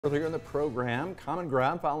Earlier in the program, Common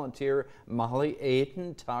Ground volunteer Molly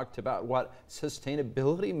Aiden talked about what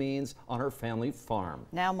sustainability means on her family farm.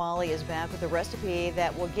 Now Molly is back with a recipe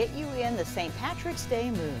that will get you in the St. Patrick's Day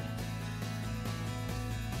mood.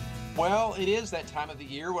 Well, it is that time of the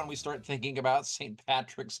year when we start thinking about St.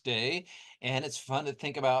 Patrick's Day, and it's fun to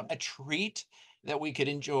think about a treat that we could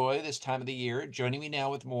enjoy this time of the year. Joining me now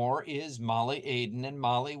with more is Molly Aiden. And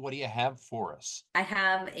Molly, what do you have for us? I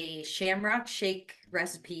have a Shamrock shake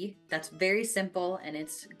recipe that's very simple and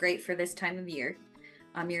it's great for this time of year.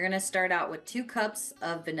 You're going to start out with 2 cups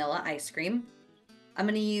of vanilla ice cream. I'm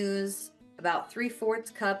going to use about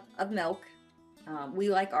 3/4 cup of milk. We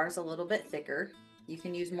like ours a little bit thicker. You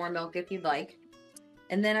can use more milk if you'd like.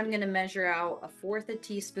 And then I'm going to measure out 1/4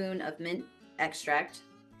 teaspoon of mint extract.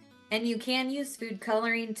 And you can use food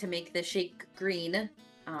coloring to make the shake green,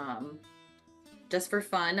 just for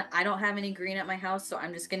fun. I don't have any green at my house, so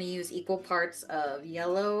I'm just going to use equal parts of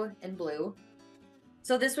yellow and blue.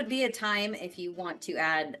 So this would be a time if you want to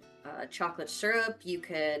add chocolate syrup. You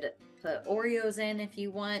could put Oreos in if you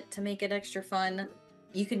want to make it extra fun.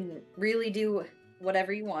 You can really do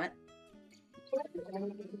whatever you want.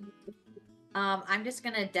 I'm just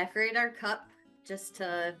going to decorate our cup just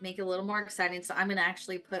to make it a little more exciting. So I'm going to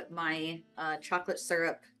actually put my chocolate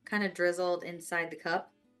syrup kind of drizzled inside the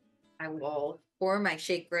cup. I will pour my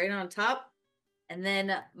shake right on top. And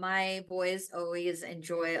then my boys always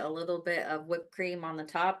enjoy a little bit of whipped cream on the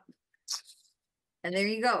top. And there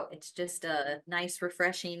you go. It's just a nice,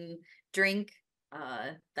 refreshing drink.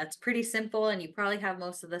 That's pretty simple, and you probably have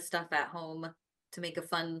most of the stuff at home to make a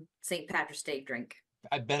fun St. Patrick's Day drink.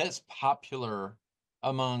 I bet it's popular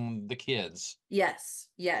among the kids. Yes,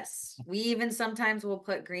 yes. We even sometimes will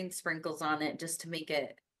put green sprinkles on it just to make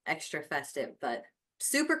it extra festive, but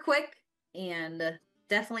super quick and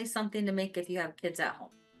definitely something to make if you have kids at home.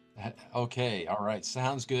 Okay, all right,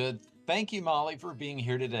 sounds good. Thank you, Molly, for being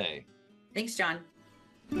here today. Thanks, John.